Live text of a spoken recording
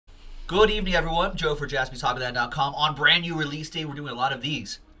Good evening, everyone. Joe for JaspysHobbyland.com. On brand new release day, we're doing a lot of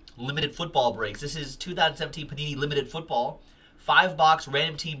these limited football breaks. This is 2017 Panini Limited Football 5-box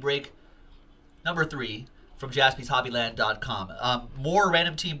random team break number 3 from JaspysHobbyland.com. More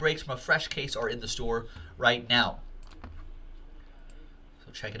random team breaks from a fresh case are in the store right now.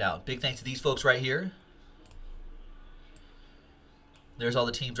 So check it out. Big thanks to these folks right here. There's all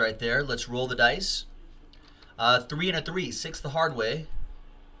the teams right there. Let's roll the dice. 3 and a 3, 6 the hard way.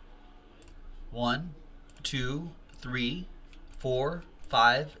 1, 2, 3, 4,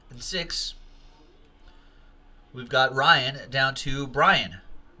 5, and 6. We've got Ryan down to Brian.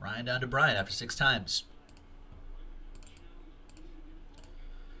 Ryan down to Brian after 6 times.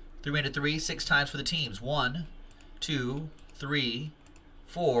 3 and a 3, 6 times for the teams. 1, 2, 3,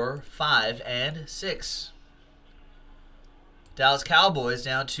 4, 5, and 6. Dallas Cowboys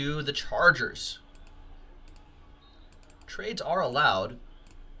down to the Chargers. Trades are allowed.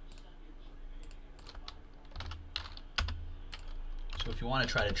 So if you want to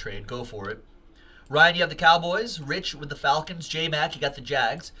try to trade, go for it. Ryan, you have the Cowboys. Rich with the Falcons. J-Mac, you got the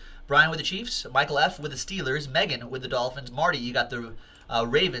Jags. Brian with the Chiefs. Michael F. with the Steelers. Megan with the Dolphins. Marty, you got the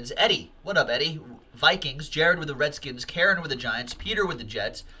Ravens. Eddie, what up, Eddie? Vikings. Jared with the Redskins. Karen with the Giants. Peter with the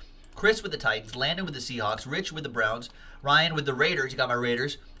Jets. Chris with the Titans. Landon with the Seahawks. Rich with the Browns. Ryan with the Raiders. You got my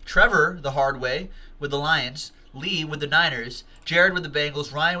Raiders. Trevor, the hard way, with the Lions. Lee with the Niners. Jared with the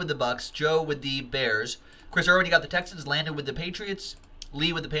Bengals. Ryan with the Bucks. Joe with the Bears. Chris already got the Texans. Landon with the Patriots.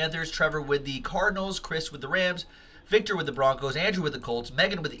 Lee with the Panthers. Trevor with the Cardinals. Chris with the Rams. Victor with the Broncos. Andrew with the Colts.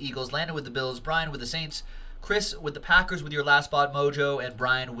 Megan with the Eagles. Landon with the Bills. Brian with the Saints. Chris with the Packers with your last spot mojo. And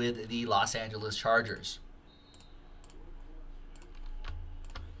Brian with the Los Angeles Chargers.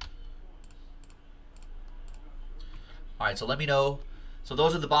 All right, so let me know. So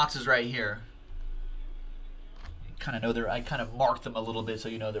those are the boxes right here. You kind of know I kind of marked them a little bit so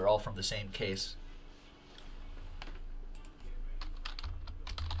you know they're all from the same case.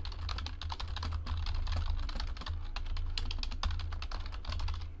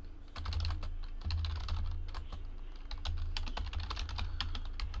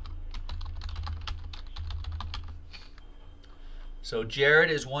 So Jared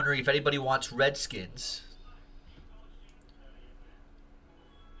is wondering if anybody wants Redskins.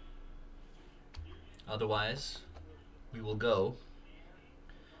 Otherwise, we will go.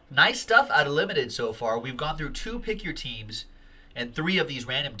 Nice stuff out of Limited so far. We've gone through 2 pick your teams and 3 of these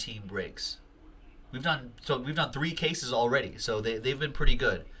random team breaks. We've done 3 cases already, so they've been pretty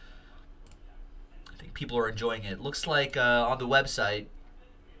good. I think people are enjoying it. Looks like on the website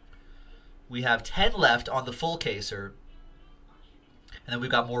we have 10 left on the full caser, and then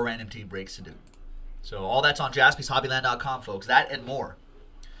we've got more random team breaks to do. So all that's on JaspysHobbyland.com, folks. That and more.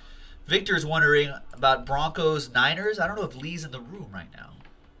 Victor's wondering about Broncos Niners. I don't know if Lee's in the room right now.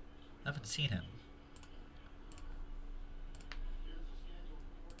 I haven't seen him.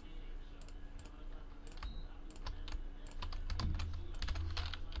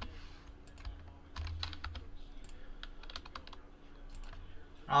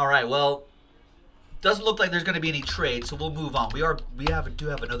 All right, well, doesn't look like there's going to be any trade, so we'll move on. We do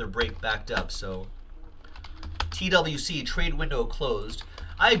have another break backed up, so TWC trade window closed.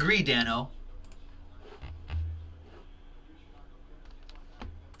 I agree, Dano.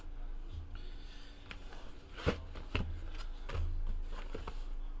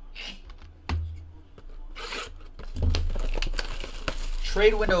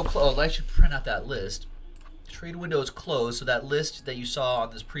 Trade window closed. I should print out that list. Trade window is closed, so that list that you saw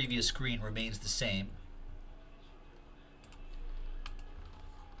on this previous screen remains the same.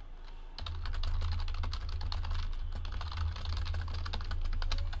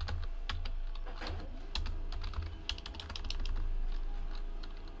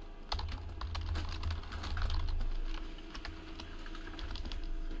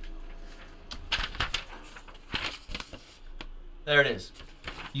 There it is.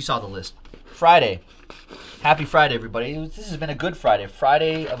 You saw the list. Friday. Happy Friday, everybody. This has been a good Friday.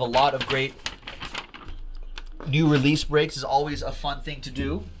 Friday of a lot of great new release breaks is always a fun thing to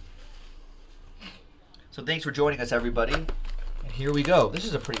do. So thanks for joining us, everybody. And here we go. This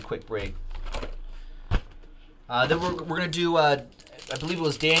is a pretty quick break. Then we're going to do, I believe it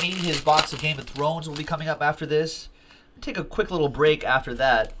was Danny, his box of Game of Thrones will be coming up after this. Take a quick little break after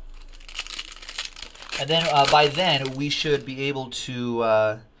that. And then by then, we should be able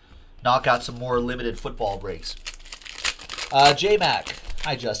to knock out some more limited football breaks. J-Mac.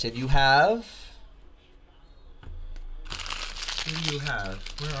 Hi, Justin. You have... Who do you have?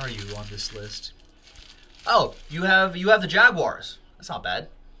 Where are you on this list? Oh, you have the Jaguars. That's not bad.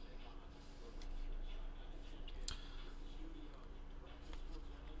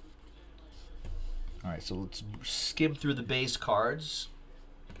 right, so let's skim through the base cards.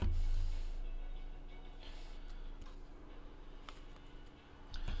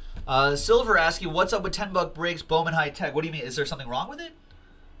 Silver asking, what's up with 10-buck breaks, Bowman High Tech? What do you mean? Is there something wrong with it?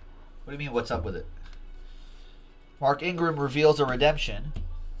 What do you mean, what's up with it? Mark Ingram reveals a redemption.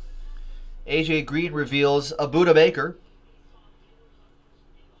 AJ Green reveals a Buda Baker.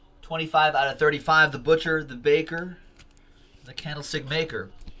 25 out of 35. The Butcher, the Baker, the Candlestick Maker.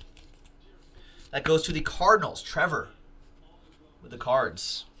 That goes to the Cardinals. Trevor with the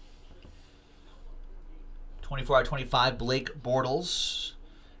cards. 24 out of 25. Blake Bortles.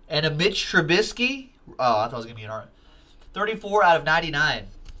 And a Mitch Trubisky. Oh, I thought it was going to be an art. 34 out of 99.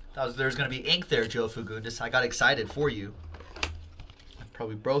 There's going to be ink there, Joe Fagundis. I got excited for you.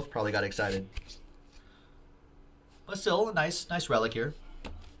 Both got excited. But still, a nice relic here.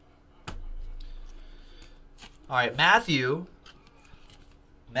 All right, Matthew.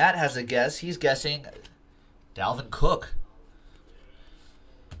 Matt has a guess. He's guessing Dalvin Cook.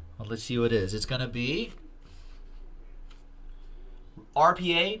 Well, let's see what it is. It's going to be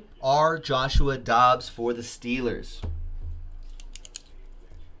RPA R. Joshua Dobbs for the Steelers.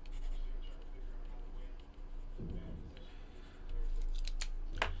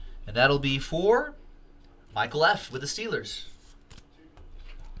 And that'll be for Michael F. with the Steelers.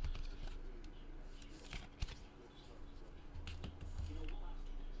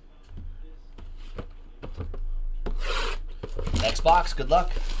 Next box. Good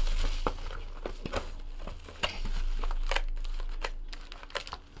luck.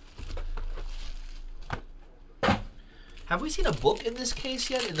 Have we seen a book in this case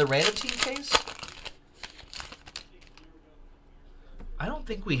yet? In the random team case? I don't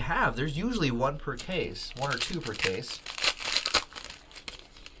think we have. There's usually one per case. One or two per case.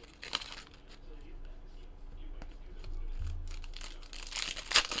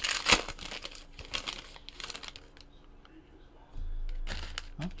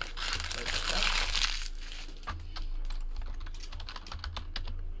 Huh?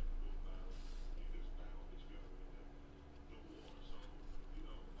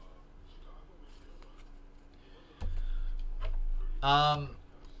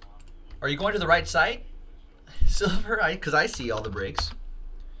 Are you going to the right site, Silver? Because I see all the breaks.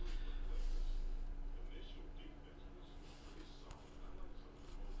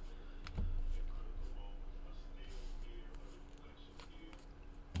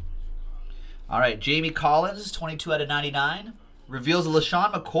 All right, Jamie Collins, 22 out of 99. Reveals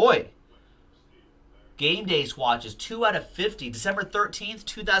LaShawn McCoy. Game day swatches, 2 out of 50. December 13th,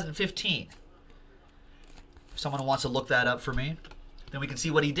 2015. If someone wants to look that up for me, then we can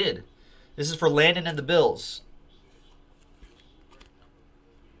see what he did. This is for Landon and the Bills.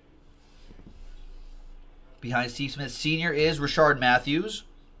 Behind Steve Smith Sr. is Rashard Matthews.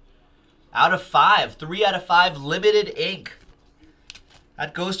 Out of 5. 3 out of 5 limited ink.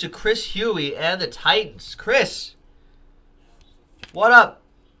 That goes to Chris Huey and the Titans. Chris, what up?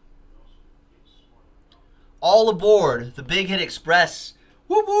 All aboard the Big Hit Express.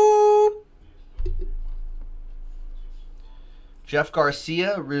 Whoop whoop. Jeff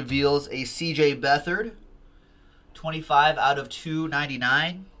Garcia reveals a CJ Beathard. 25 out of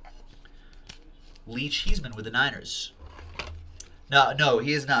 299. Lee Cheeseman with the Niners. No,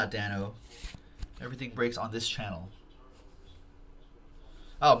 he is not, Dano. Everything breaks on this channel.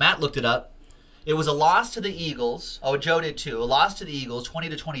 Oh, Matt looked it up. It was a loss to the Eagles. Oh, Joe did too. A loss to the Eagles,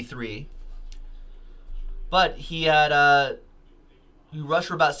 20-23. But he had he rushed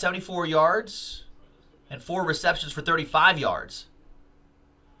for about 74 yards and 4 receptions for 35 yards.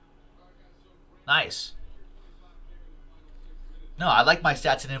 Nice. No, I like my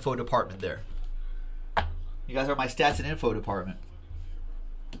stats and info department there. You guys are my stats and info department.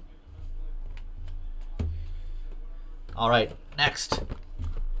 All right, next.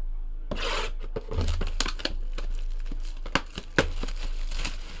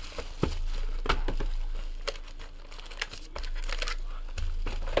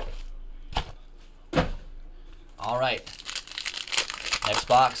 All right. Next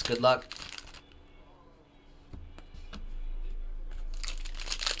box. Good luck.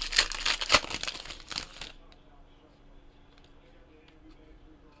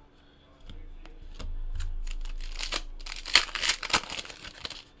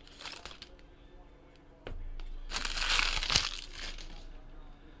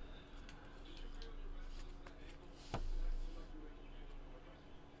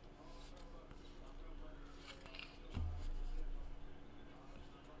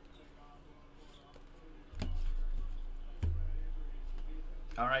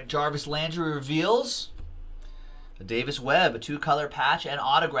 All right, Jarvis Landry reveals a Davis Webb, a 2-color patch and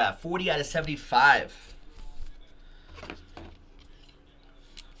autograph. 40 out of 75.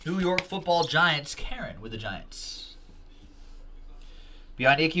 New York Football Giants. Karen with the Giants.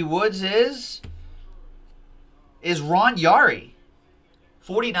 Behind Ickey Woods is Ron Yari.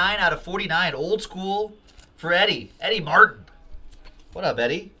 49 out of 49. Old school for Eddie. Eddie Martin. What up,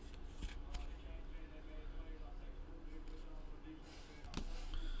 Eddie?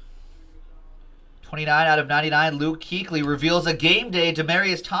 $29 out of 99. Luke Kuechly reveals a game day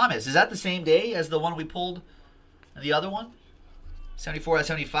Demaryius Thomas. Is that the same day as the one we pulled? The other one? 74 out of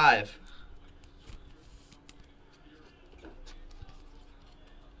 75.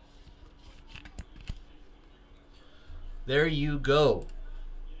 There you go.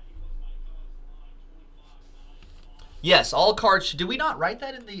 Yes, all cards. Did we not write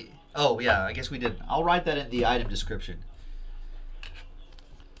that in the... Oh, yeah, I guess we didn't. I'll write that in the item description.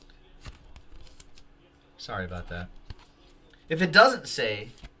 Sorry about that. If it doesn't say,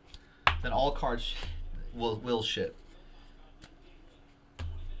 then all cards will ship.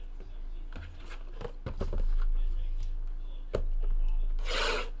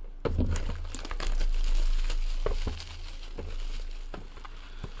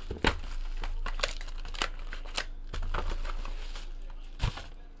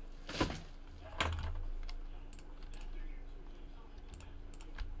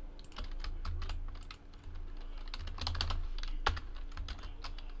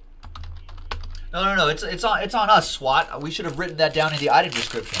 No. It's on us, SWAT. We should have written that down in the item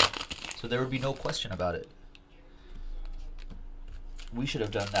description, so there would be no question about it. We should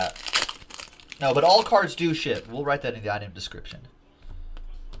have done that. No, but all cards do ship. We'll write that in the item description.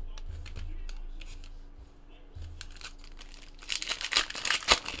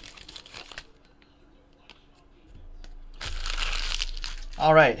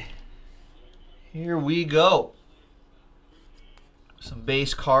 All right. Here we go. Some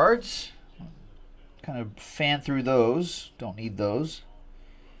base cards. Kind of fan through those. Don't need those.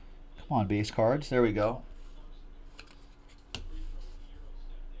 Come on, base cards. There we go.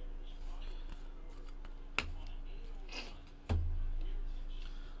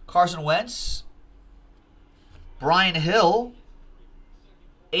 Carson Wentz. Brian Hill.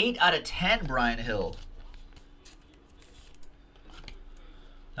 8 out of 10 Brian Hill.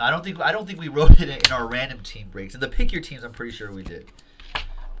 Now, I don't think we wrote it in our random team breaks. In the pick your teams, I'm pretty sure we did.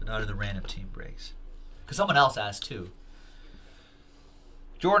 But not in the random team breaks. Because someone else asked too.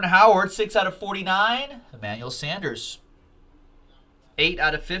 Jordan Howard, 6 out of 49. Emmanuel Sanders, 8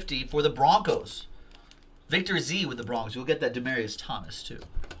 out of 50 for the Broncos. Victor Z with the Broncos. We'll get that Demaryius Thomas too.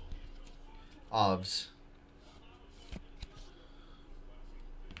 Ovs.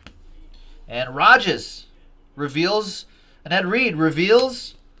 And Rogers reveals, and Ed Reed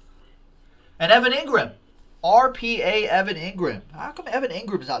reveals, and Evan Ingram. RPA Evan Ingram. How come Evan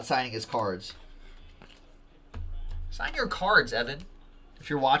Ingram's not signing his cards? Sign your cards, Evan, if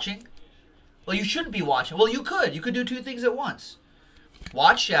you're watching. Well, you shouldn't be watching. Well, you could. You could do 2 things at once.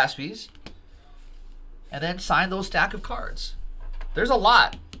 Watch Jaspys, and then sign those stack of cards. There's a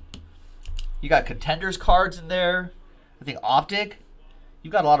lot. You got Contenders cards in there. I think Optic.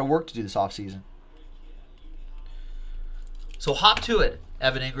 You've got a lot of work to do this offseason. So hop to it,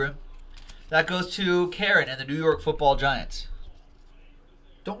 Evan Ingram. That goes to Karen and the New York Football Giants.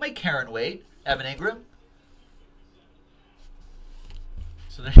 Don't make Karen wait, Evan Ingram.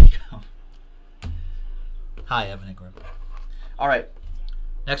 So there you go. Hi, Evan Ingram. All right.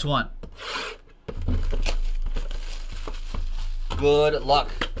 Next one. Good luck.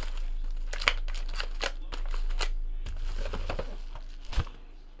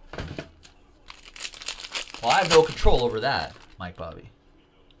 Well, I have no control over that, Mike Bobby.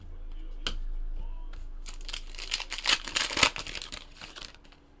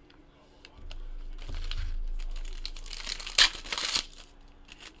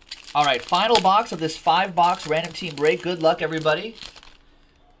 All right, final box of this 5-box random team break. Good luck, everybody.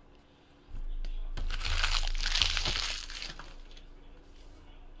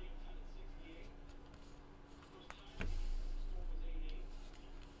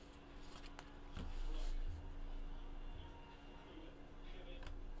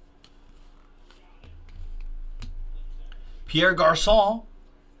 Pierre Garçon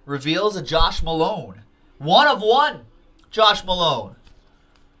reveals a Josh Malone. 1 of 1, Josh Malone.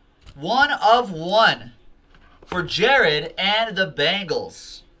 1 of 1 for Jared and the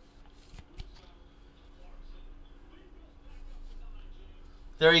Bengals.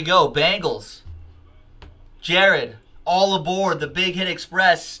 There you go, Bengals. Jared, all aboard the Big Hit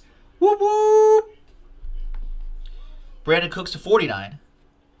Express. Whoop whoop. Brandon Cooks to 49.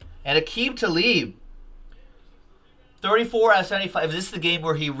 And Aqib Talib 34 out of 75. Is this the game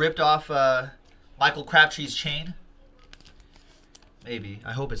where he ripped off Michael Crabtree's chain? Maybe.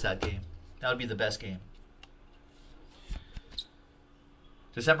 I hope it's that game. That would be the best game.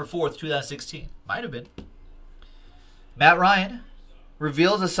 December 4th, 2016. Might have been. Matt Ryan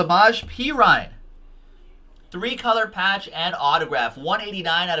reveals a Samaj P. Ryan. 3-color patch and autograph.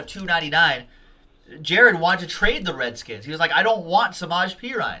 189 out of 299. Jared wanted to trade the Redskins. He was like, I don't want Samaj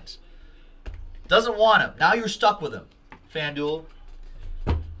P. Ryans. Doesn't want him. Now you're stuck with him. FanDuel.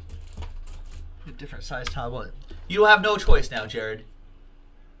 Different size towel. You have no choice now, Jared.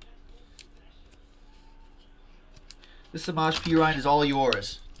 This Samaj P. Ryan is all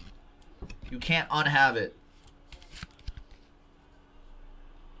yours. You can't unhave it.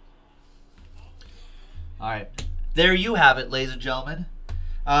 All right. There you have it, ladies and gentlemen.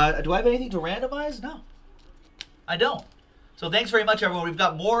 Do I have anything to randomize? No. I don't. So thanks very much, everyone. We've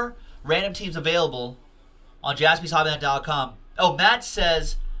got more random teams available on JaspysHobbyland.com. Oh, Matt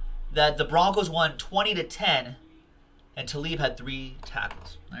says that the Broncos won 20-10 and Talib had 3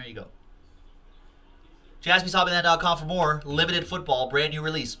 tackles. There you go. JaspysHobbyland.com for more limited football, brand new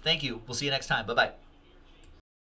release. Thank you. We'll see you next time. Bye-bye.